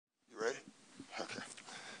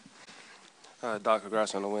Doc,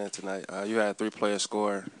 congrats on the win tonight. You had three players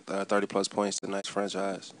score 30-plus points tonight,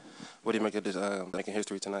 franchise. What do you make of this making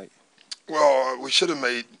history tonight? Well, we should have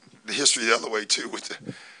made the history the other way too with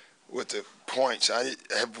the points.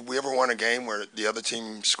 Have we ever won a game where the other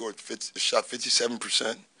team shot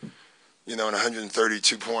 57%? And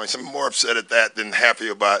 132 points. I'm more upset at that than happy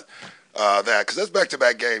about that, because that's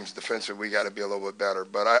back-to-back games. Defensively, we got to be a little bit better.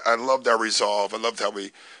 But I loved our resolve. I loved how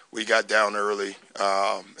we got down early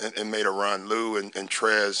and made a run. Lou and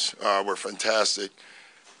Trez were fantastic.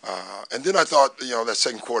 And then I thought, that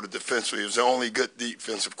second quarter defensively, it was the only good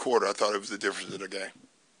defensive quarter. I thought it was the difference in the game.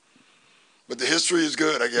 But the history is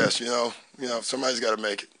good, I guess. Somebody's got to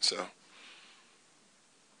make it. So.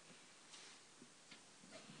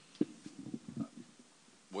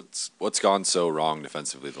 What's gone so wrong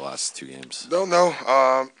defensively the last two games? Don't know.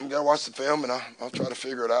 You got to watch the film, and I'll try to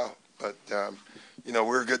figure it out. But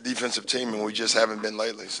we're a good defensive team, and we just haven't been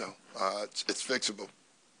lately. So it's fixable.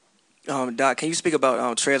 Doc, can you speak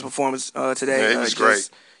about Trez's performance today? Yeah, he was great.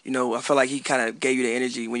 I feel like he kind of gave you the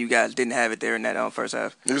energy when you guys didn't have it there in that first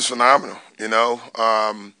half. He was phenomenal. He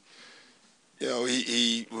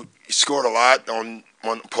scored a lot on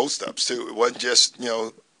post ups too. It wasn't just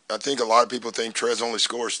I think a lot of people think Trez only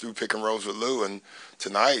scores through pick and rolls with Lou, and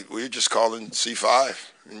tonight we were just calling C5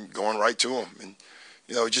 and going right to him, and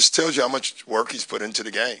it just tells you how much work he's put into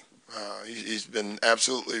the game. He's been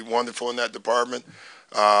absolutely wonderful in that department.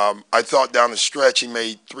 I thought down the stretch he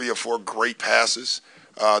made 3 or 4 great passes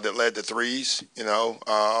that led to threes,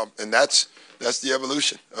 and that's the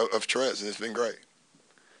evolution of Trez, and it's been great.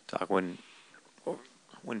 Doc, when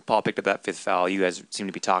Paul picked up that 5th foul, you guys seemed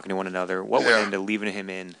to be talking to one another. What went into leaving him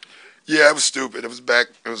in? Yeah, it was stupid. It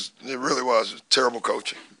really was. It was terrible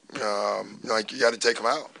coaching. You got to take him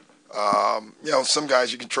out. Some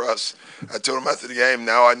guys you can trust. I told him after the game,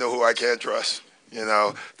 now I know who I can't trust.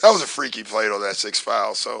 That was a freaky play on that 6th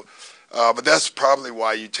foul. So, but that's probably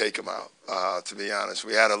why you take him out, to be honest.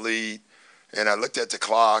 We had a lead, and I looked at the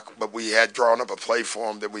clock, but we had drawn up a play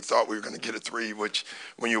for him that we thought we were going to get a 3, which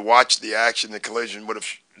when you watch the action, the collision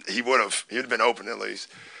he'd have been open at least.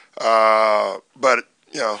 But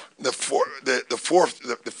the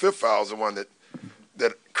 5th foul is the one that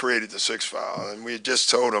created the 6th foul, and we had just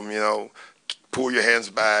told him, pull your hands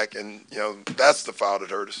back, and that's the foul that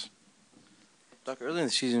hurt us. Doc, early in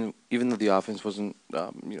the season, even though the offense wasn't,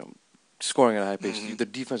 scoring at a high pace, the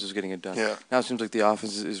defense was getting it done. Yeah. Now it seems like the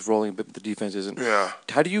offense is rolling a bit, but the defense isn't. Yeah.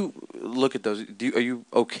 How do you look at those? Are you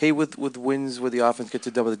okay with wins where the offense gets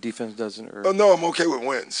it done, but the defense doesn't? Or? Oh, no, I'm okay with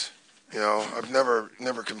wins. I've never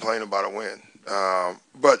complained about a win.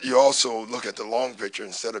 But you also look at the long picture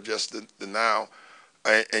instead of just the now,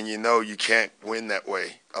 and you can't win that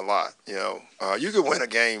way a lot. You can win a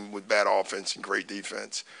game with bad offense and great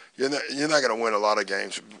defense. You're not going to win a lot of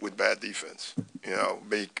games with bad defense,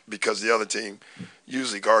 because the other team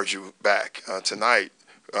usually guards you back. Tonight,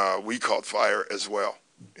 we caught fire as well.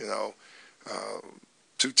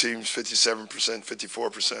 Two teams, 57%,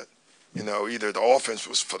 54%. Either the offense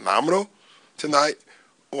was phenomenal tonight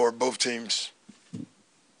or both teams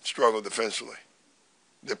struggled defensively.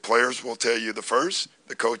 The players will tell you the first,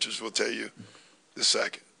 the coaches will tell you the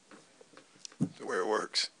second. That's the way it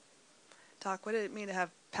works. Doc, what did it mean to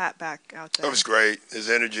have Pat back out there? It was great. His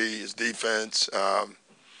energy, his defense,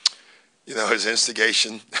 his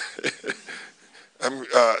instigation.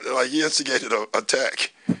 He instigated a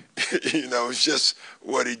tech. It's just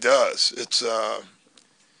what he does. It's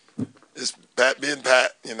Pat being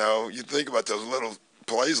Pat. You think about those little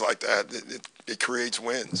plays like that, it creates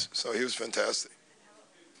wins. So he was fantastic.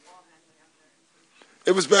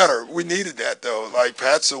 It was better. We needed that, though.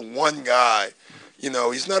 Pat's the one guy.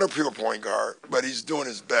 He's not a pure point guard, but he's doing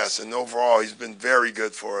his best. And overall, he's been very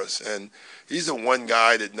good for us. And he's the one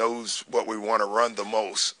guy that knows what we want to run the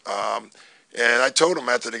most. And I told him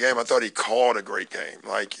after the game, I thought he called a great game.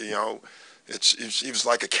 He was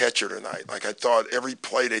like a catcher tonight. I thought every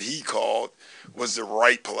play that he called was the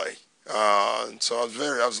right play. And so I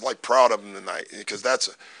was proud of him tonight, because that's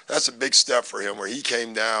a big step for him, where he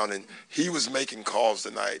came down and he was making calls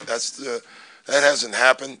tonight. That hasn't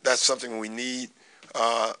happened. That's something we need,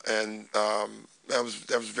 and that was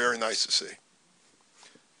very nice to see.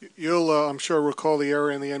 You'll, I'm sure, recall the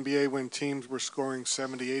era in the NBA when teams were scoring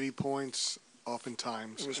 70, 80 points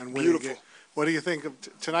oftentimes. It was and beautiful. What do you think of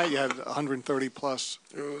tonight? You had 130 plus.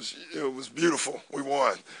 It was beautiful. We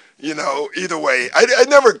won. Either way, I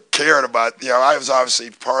never cared about. I was obviously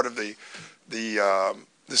part of the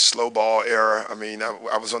slow ball era. I mean,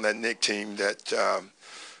 I was on that Knicks team that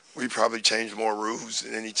we probably changed more rules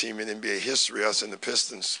than any team in NBA history. Us and the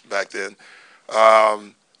Pistons back then.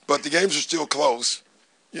 But the games are still close.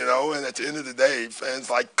 you know, and at the end of the day, fans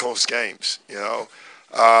like close games, you know.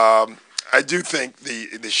 I do think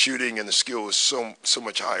the shooting and the skill is so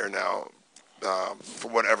much higher now, for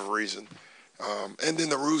whatever reason. And then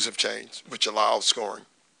the rules have changed, which allow scoring.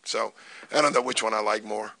 So I don't know which one I like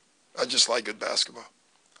more. I just like good basketball.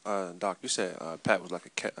 Doc, you said Pat was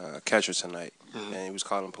like a catcher tonight, and he was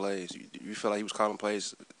calling plays. You feel like he was calling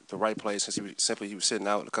plays, the right plays, since he was sitting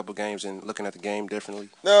out a couple games and looking at the game differently?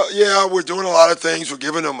 No, yeah, we're doing a lot of things. We're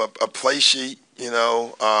giving him a play sheet, you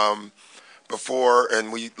know, before,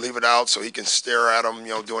 and we leave it out so he can stare at them, you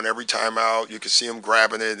know, doing every timeout. You can see him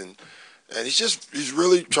grabbing it, and he's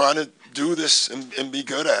really trying to do this and be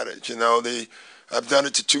good at it. You know, I've done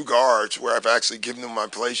it to two guards where I've actually given them my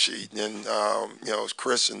play sheet, and you know, it's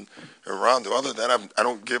Chris and Rondo. Other than that, I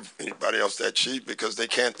don't give anybody else that sheet because they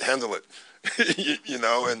can't handle it. You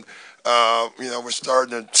know, and you know, we're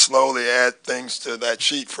starting to slowly add things to that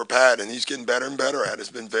sheet for Pat, and he's getting better and better at it.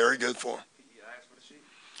 It's been very good for him.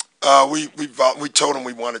 We told him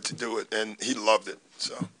we wanted to do it, and he loved it.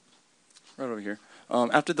 So Right over here.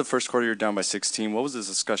 After the first quarter, you're down by 16. What was the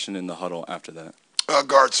discussion in the huddle after that?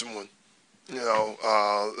 guard someone. You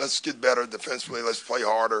know, let's get better defensively. Let's play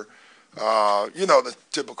harder. You know, the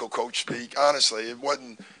typical coach speak. Honestly, it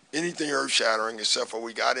wasn't anything earth-shattering except for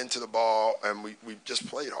we got into the ball and we just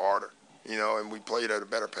played harder, you know, and we played at a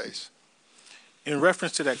better pace. In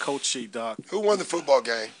reference to that coach sheet, Doc, Who won the football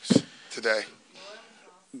games today?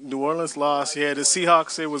 New Orleans lost. Yeah, the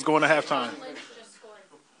Seahawks, it was going to halftime.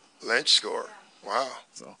 Lynch scored. Wow.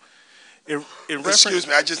 So, in reference, Excuse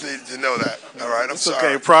me, I just needed to know that. All right, I'm it's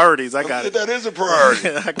sorry. okay. Priorities, I got it. That is a priority.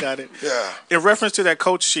 I got it. Yeah. In reference to that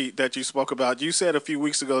coach sheet that you spoke about, you said a few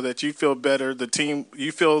weeks ago that you feel better.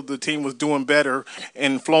 You feel the team was doing better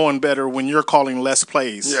and flowing better when you're calling less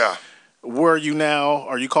plays. Yeah. Where are you now?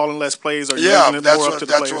 Are you calling less plays? Are you Yeah, leaving it that's more up what to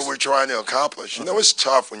the players? we're trying to accomplish. You know, it's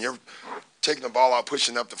tough when you're taking the ball out,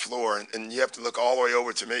 pushing up the floor, and you have to look all the way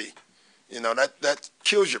over to me. You know, that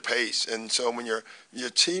kills your pace. And so when your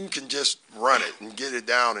team can just run it and get it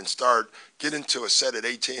down and get into a set at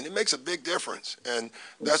 18, it makes a big difference. And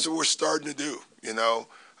that's what we're starting to do, you know,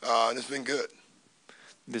 and it's been good.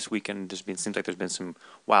 This weekend, seems like there's been some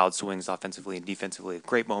wild swings offensively and defensively,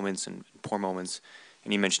 great moments and poor moments.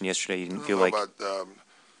 And you mentioned yesterday you didn't feel like.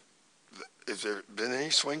 Has there been any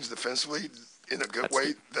swings defensively in a good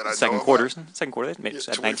way that I know second about? quarter, they made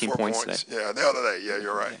at 19 points today. Yeah, the other day. Yeah,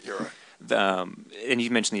 you're right. You're right. And you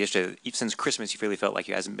mentioned yesterday, since Christmas, you really felt like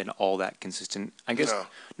it hasn't been all that consistent. I guess No.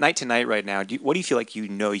 night to night right now, what do you feel like you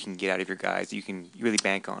can get out of your guys that you can really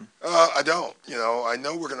bank on? I don't. You know, I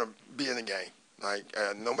know we're going to be in the game. Like,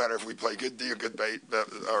 no matter if we play good D or good bait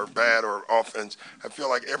or bad or offense, I feel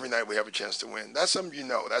like every night we have a chance to win. That's something you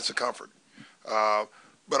know. That's a comfort.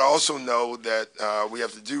 But I also know that we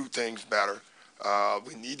have to do things better.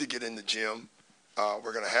 We need to get in the gym.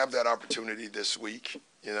 We're going to have that opportunity this week.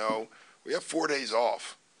 You know, we have 4 days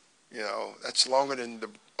off. You know, that's longer than the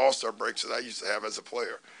All-Star breaks that I used to have as a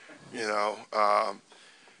player. You know,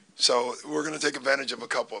 so we're going to take advantage of a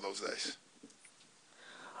couple of those days.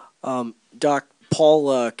 Doc,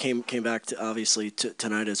 Paul came back to obviously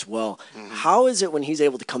tonight as well. Mm-hmm. How is it when he's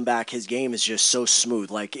able to come back? His game is just so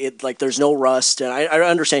smooth. Like there's no rust, and I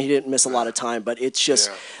understand he didn't miss a lot of time, but it's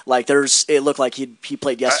just like it looked like he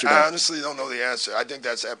played yesterday. I honestly don't know the answer. I think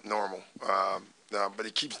that's abnormal, but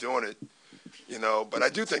he keeps doing it. You know, but I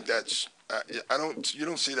do think that's you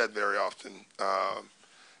don't see that very often.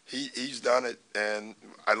 He's done it, and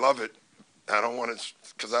I love it. I don't want to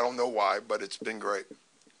because I don't know why, but it's been great.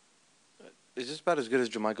 Is this about as good as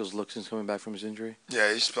JaMycal's looked since coming back from his injury?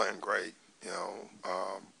 Yeah, he's playing great, you know,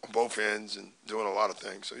 on both ends and doing a lot of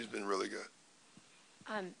things. So he's been really good.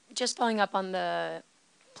 Just following up on the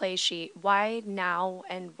play sheet, why now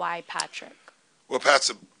and why Patrick? Well, Pat's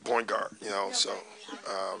a point guard, you know, so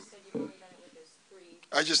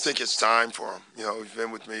I just think it's time for him. You know, he's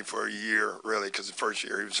been with me for a year, really, because the first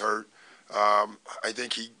year he was hurt. I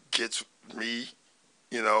think he gets me,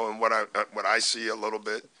 you know, and what I see a little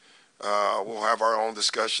bit. We'll have our own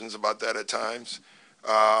discussions about that at times,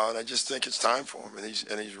 and I just think it's time for him, and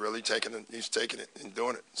he's really taking it. He's taking it and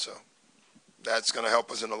doing it. So that's going to help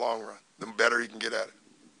us in the long run. The better he can get at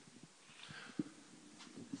it.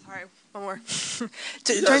 Sorry, one more.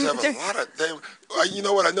 You guys have a lot of things. You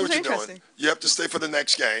know what? I know what you're doing. You have to stay for the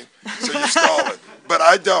next game, so you're stalling. But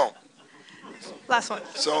I don't. Last one.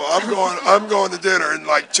 So I'm going to dinner in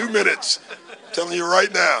like 2 minutes. I'm telling you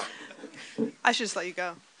right now. I should just let you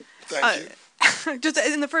go. Thank you. Just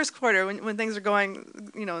in the first quarter, when things are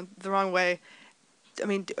going, you know, the wrong way, I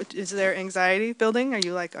mean, is there anxiety building?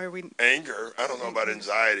 Are we? Anger. I don't know about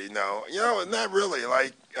anxiety. No, you know, not really.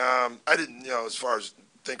 Like I didn't, you know, as far as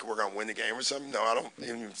think we're going to win the game or something. No, I don't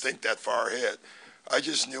even think that far ahead. I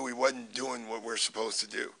just knew he wasn't doing what we're supposed to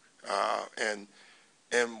do, and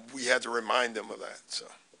we had to remind them of that. So,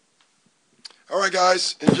 all right,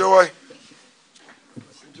 guys, enjoy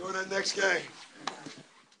that next game.